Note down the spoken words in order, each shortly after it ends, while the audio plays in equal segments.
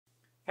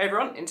Hey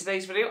everyone, in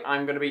today's video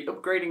I'm going to be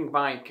upgrading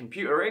my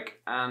computer rig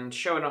and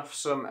showing off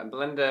some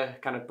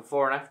Blender kind of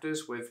before and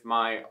afters with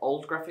my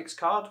old graphics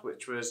card,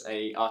 which was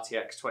a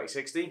RTX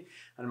 2060,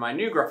 and my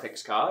new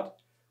graphics card,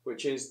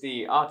 which is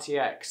the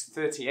RTX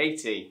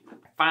 3080. I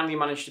finally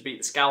managed to beat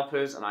the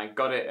scalpers and I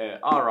got it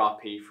at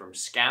RRP from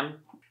Scan.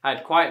 I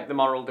had quite the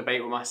moral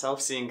debate with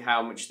myself, seeing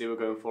how much they were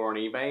going for on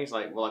eBay. It's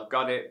like, well, I've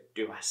got it,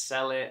 do I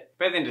sell it?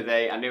 But at the end of the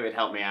day, I knew it'd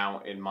help me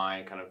out in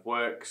my kind of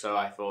work, so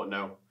I thought,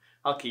 no,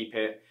 I'll keep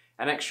it.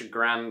 An extra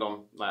grand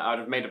on, like, I would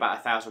have made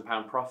about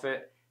 £1,000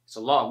 profit. It's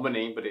a lot of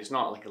money, but it's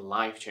not like a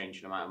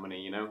life-changing amount of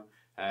money, you know?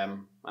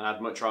 And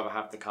I'd much rather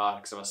have the card,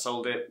 because if I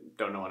sold it,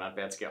 don't know when I'd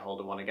be able to get hold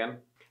of one again.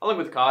 Along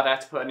with the card, I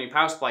had to put a new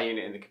power supply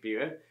unit in the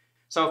computer.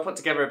 So I've put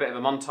together a bit of a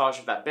montage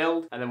of that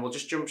build, and then we'll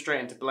just jump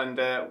straight into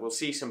Blender. We'll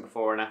see some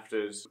before and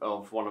afters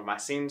of one of my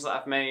scenes that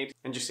I've made,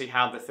 and just see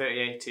how the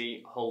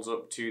 3080 holds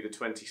up to the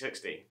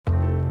 2060.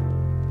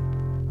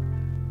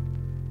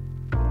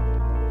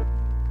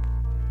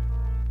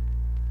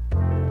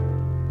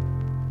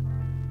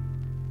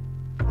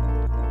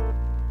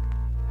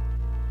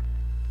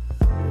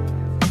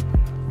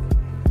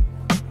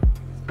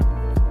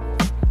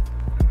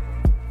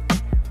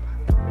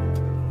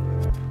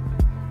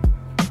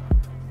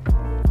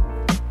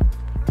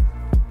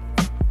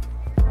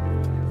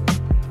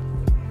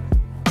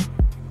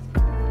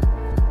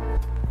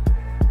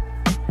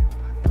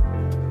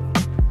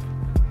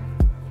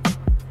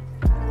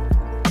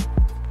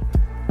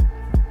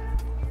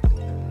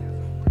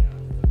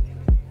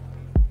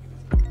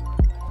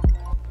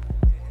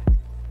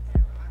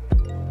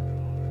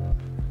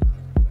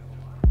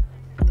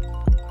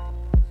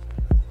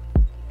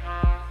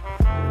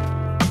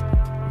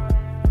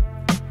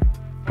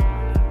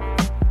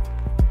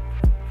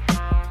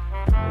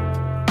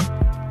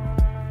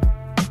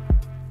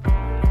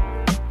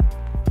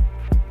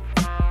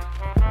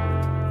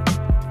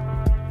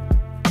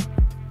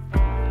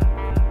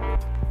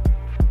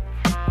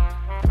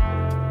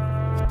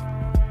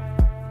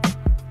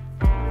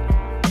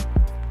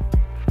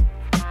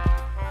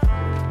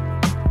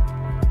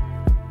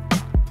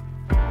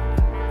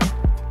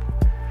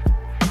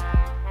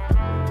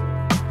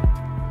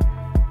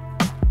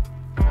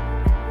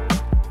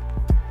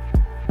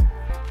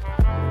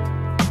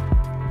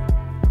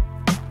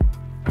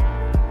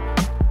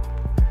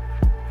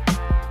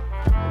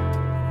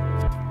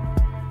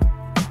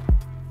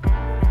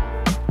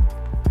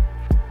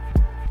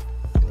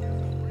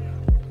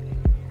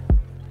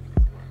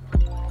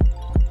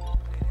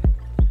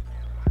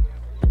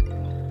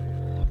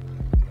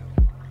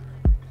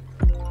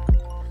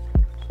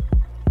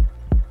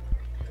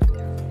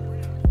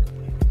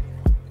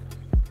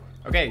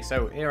 Okay,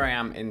 so here I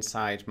am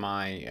inside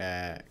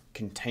my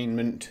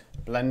containment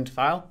blend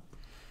file.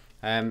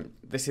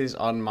 This is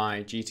on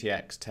my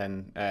GTX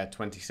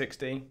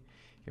 2060.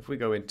 If we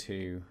go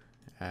into,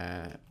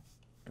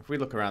 if we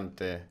look around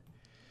the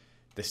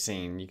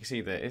scene, you can see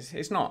that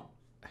it's not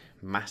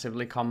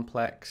massively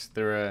complex.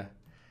 There are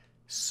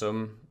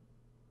some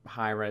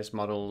high-res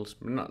models,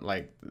 not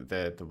like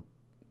the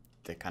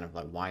kind of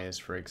like wires,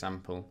 for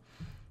example.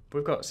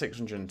 We've got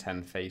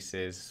 610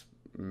 faces,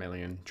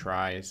 million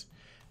tries.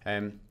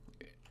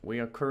 We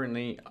are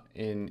currently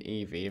in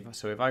Eevee,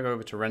 so if I go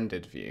over to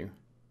rendered view,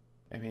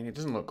 I mean, it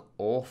doesn't look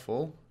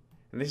awful,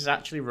 and this is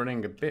actually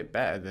running a bit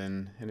better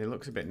than, and it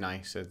looks a bit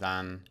nicer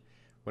than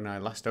when I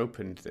last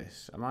opened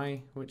this.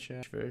 Which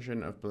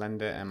version of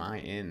Blender am I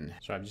in?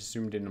 So I've just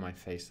zoomed into my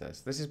face there.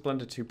 So this is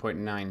Blender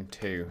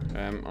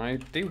 2.92. I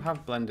do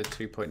have Blender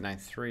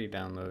 2.93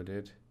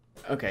 downloaded.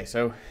 Okay,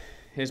 so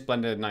here's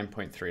Blender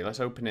 9.3. Let's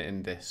open it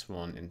in this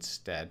one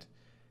instead.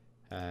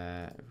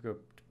 If we go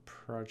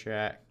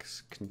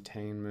projects,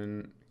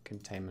 containment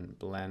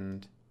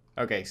blend.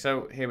 Okay,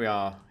 so here we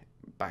are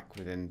back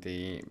within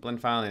the blend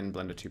file in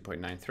Blender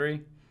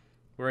 2.93.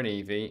 We're in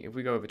Eevee. If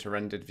we go over to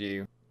rendered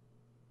view,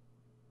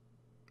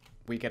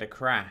 we get a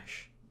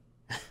crash.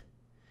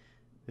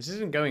 This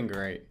isn't going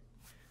great.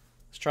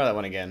 Let's try that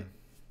one again.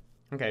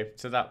 Okay,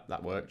 so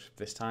that worked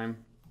this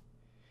time.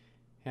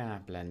 Yeah,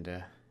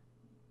 Blender.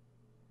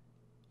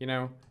 You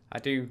know,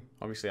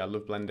 obviously I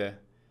love Blender.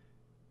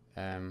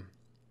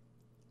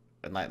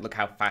 And like, look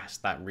how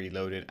fast that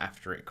reloaded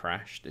after it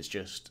crashed. It's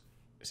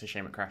a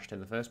shame it crashed in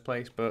the first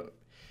place, but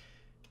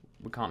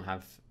we can't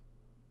have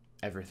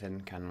everything,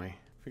 can we?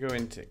 If we go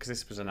into, because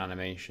this was an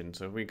animation,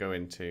 so if we go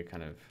into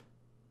kind of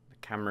the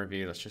camera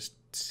view, let's just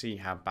see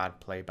how bad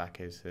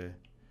playback is here.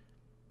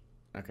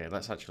 Okay,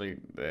 let's actually,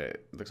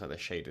 it looks like the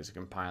shaders are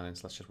compiling,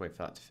 so let's just wait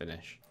for that to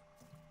finish.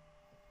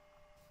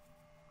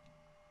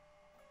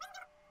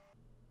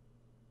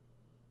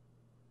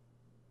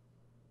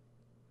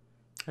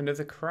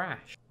 Another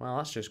crash. Well,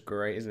 that's just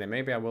great, isn't it?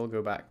 Maybe I will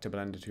go back to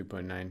Blender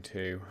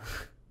 2.92.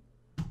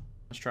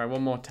 Let's try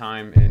one more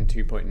time in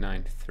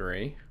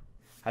 2.93.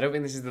 I don't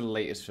think this is the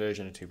latest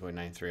version of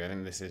 2.93. I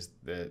think this is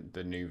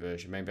the new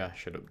version. Maybe I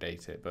should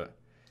update it, but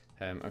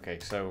okay,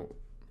 so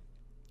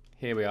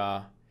here we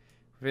are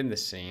within the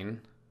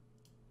scene.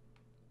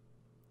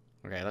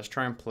 Okay, let's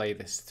try and play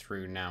this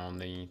through now on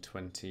the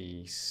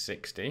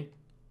 2060.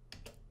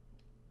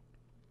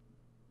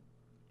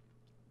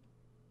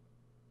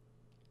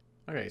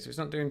 Okay, so it's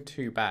not doing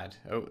too bad.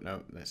 Oh,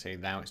 no, let's see,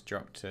 now it's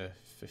dropped to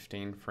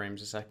 15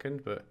 frames a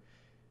second, but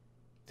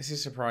this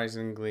is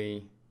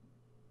surprisingly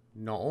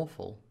not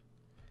awful.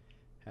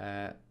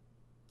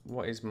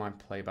 What is my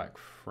playback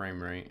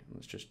frame rate?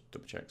 Let's just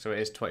double check. So it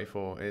is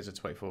 24, it is a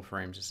 24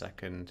 frames a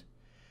second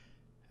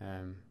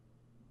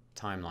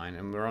timeline,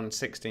 and we're on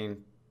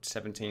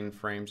 17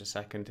 frames a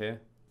second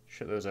here.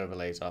 Shut those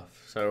overlays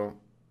off. So,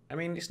 I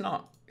mean, it's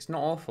not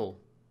awful.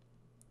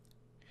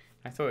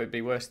 I thought it'd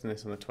be worse than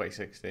this on the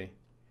 2060.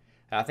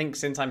 I think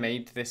since I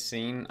made this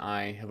scene,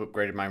 I have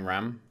upgraded my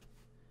RAM.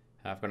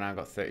 I've now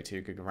got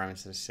 32 gig of RAM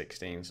instead of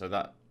 16, so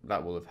that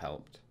will have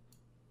helped.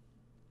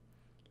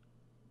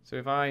 So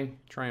if I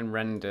try and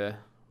render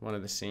one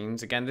of the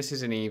scenes, again, this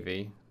is an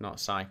EV,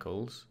 not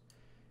cycles.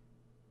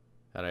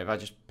 If I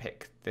just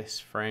pick this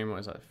frame,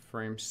 what is that,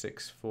 frame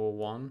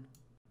 641,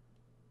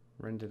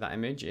 render that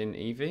image in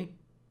EV.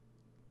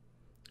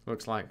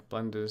 Looks like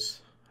Blender's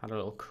had a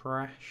little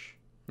crash.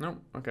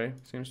 Nope, okay,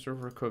 seems to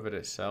have recovered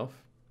itself.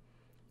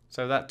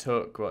 So that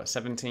took, what,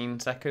 17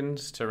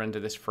 seconds to render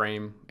this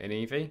frame in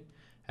EV.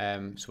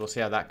 So we'll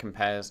see how that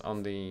compares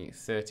on the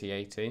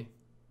 3080.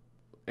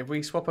 If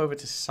we swap over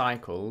to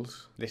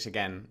cycles, this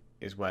again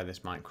is where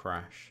this might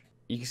crash.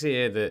 You can see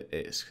here that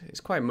it's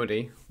quite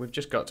muddy. We've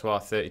just got to our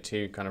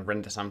 32 kind of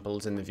render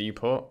samples in the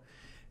viewport.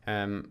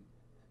 I'm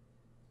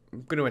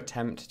going to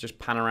attempt to just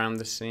pan around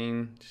the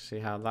scene to see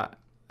how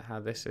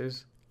this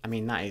is. I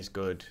mean, that is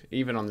good.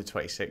 Even on the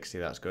 2060,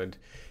 that's good.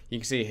 You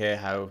can see here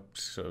how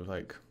sort of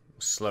like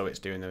slow it's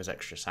doing those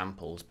extra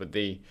samples, but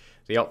the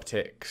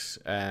optics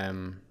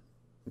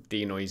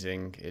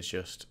denoising is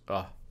just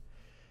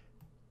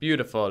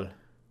beautiful.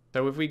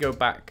 So if we go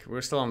back,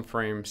 we're still on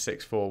frame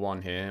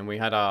 641 here, and we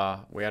had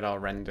our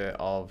render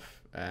of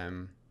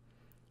it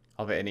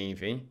in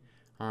EV.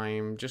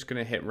 I'm just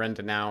going to hit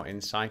render now in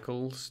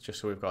cycles,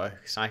 just so we've got a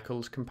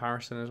cycles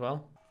comparison as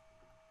well.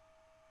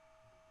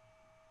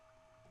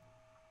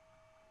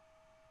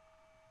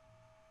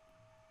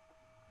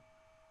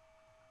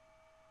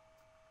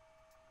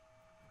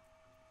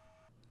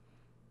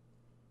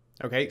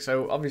 Okay,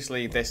 so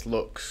obviously this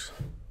looks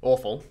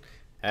awful.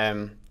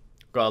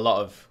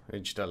 Got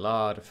just a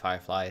lot of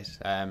fireflies.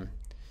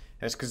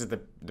 That's because of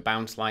the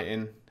bounce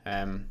lighting.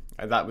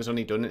 That was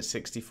only done at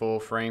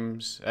 64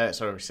 frames.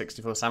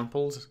 64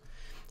 samples.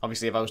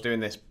 Obviously, if I was doing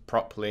this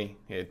properly,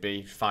 it'd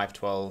be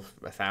 512,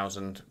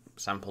 1,000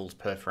 samples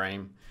per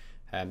frame.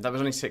 That was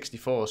only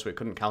 64, so it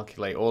couldn't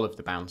calculate all of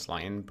the bounce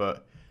lighting.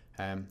 But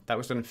that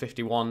was done in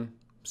 51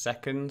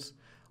 seconds.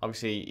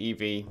 Obviously,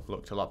 EV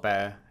looked a lot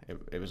better.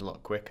 It was a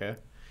lot quicker.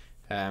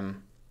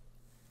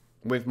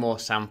 With more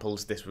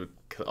samples, this would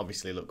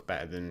obviously look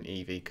better than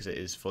EV because it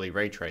is fully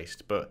ray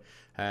traced. But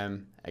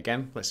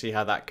again, let's see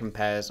how that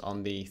compares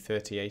on the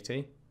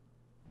 3080.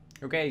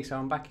 Okay, so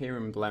I'm back here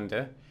in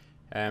Blender.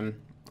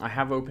 I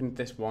have opened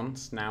this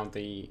once. Now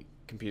the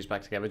computer's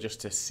back together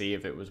just to see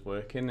if it was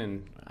working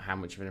and how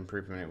much of an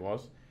improvement it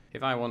was.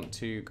 If I want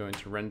to go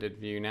into rendered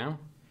view now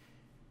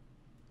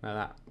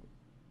that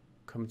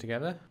come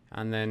together,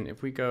 and then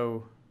if we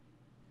go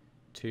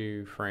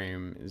to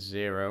frame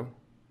 0,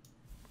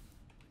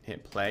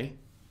 hit play.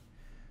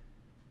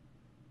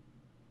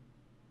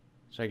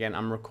 So again,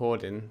 I'm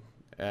recording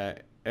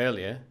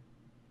earlier.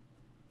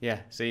 Yeah,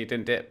 see, it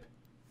didn't dip.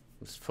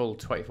 It's full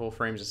 24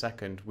 frames a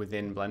second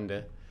within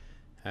Blender,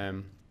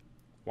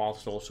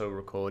 whilst also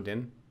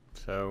recording.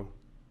 So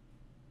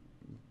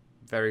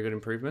very good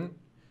improvement.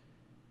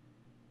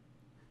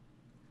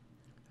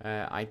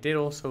 I did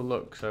also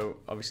look, so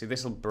obviously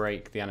this will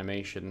break the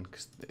animation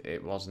because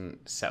it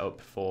wasn't set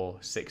up for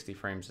 60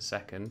 frames a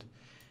second.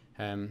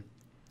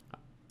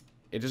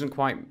 It doesn't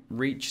quite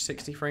reach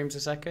 60 frames a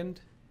second,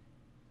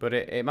 but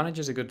it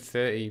manages a good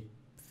 30,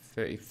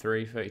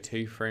 33,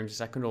 32 frames a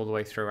second all the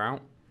way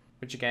throughout,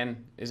 which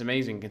again is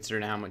amazing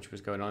considering how much was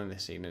going on in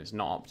this scene. It's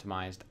not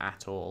optimized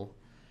at all.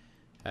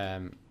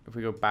 If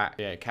we go back,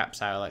 yeah, it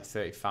caps out at like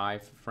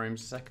 35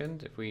 frames a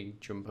second. If we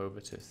jump over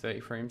to 30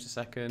 frames a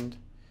second,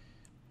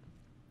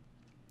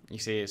 you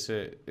see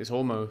it's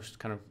almost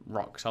kind of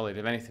rock solid.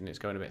 If anything, it's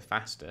going a bit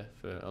faster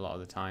for a lot of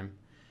the time.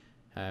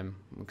 We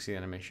can see the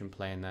animation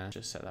playing there.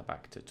 Just set that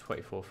back to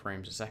 24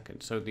 frames a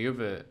second. So the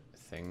other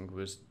thing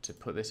was to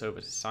put this over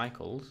to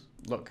cycles.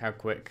 Look how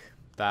quick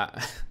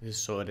that has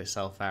sorted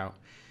itself out.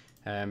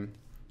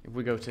 If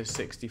we go to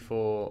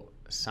 64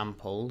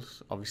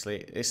 samples,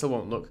 obviously it still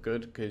won't look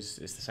good because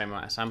it's the same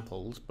amount of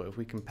samples, but if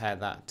we compare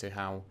that to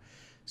how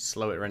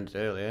slow it rendered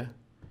earlier,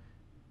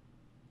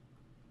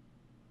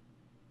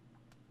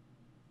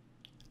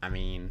 I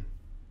mean,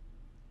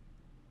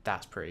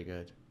 that's pretty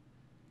good.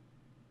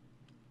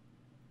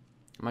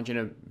 Imagine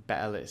a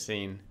better lit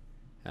scene.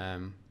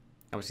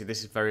 Obviously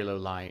this is very low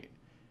light.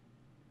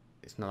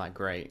 It's not that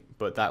great,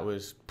 but that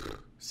was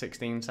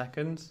 16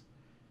 seconds.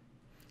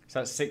 So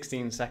that's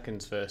 16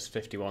 seconds versus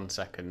 51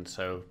 seconds,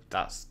 so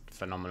that's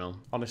phenomenal.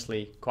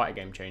 Honestly, quite a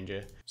game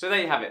changer. So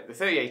there you have it. The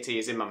 3080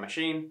 is in my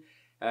machine.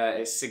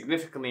 It's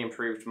significantly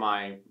improved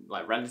my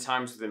render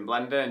times within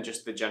Blender, and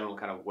just the general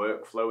kind of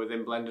workflow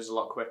within Blender is a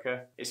lot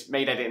quicker. It's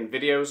made editing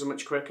videos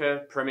much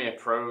quicker. Premiere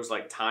Pro's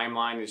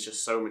timeline is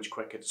just so much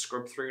quicker to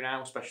scrub through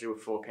now, especially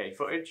with 4K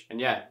footage. And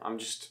yeah, I'm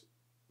just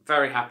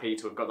very happy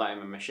to have got that in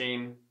my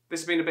machine. This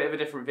has been a bit of a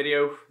different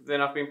video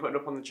than I've been putting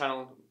up on the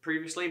channel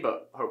previously,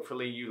 but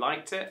hopefully you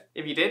liked it.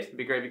 If you did, it'd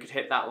be great if you could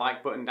hit that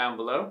like button down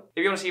below.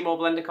 If you want to see more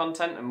Blender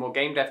content and more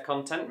game dev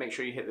content, make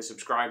sure you hit the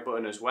subscribe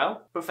button as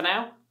well. But for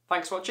now,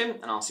 thanks for watching,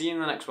 and I'll see you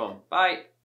in the next one. Bye!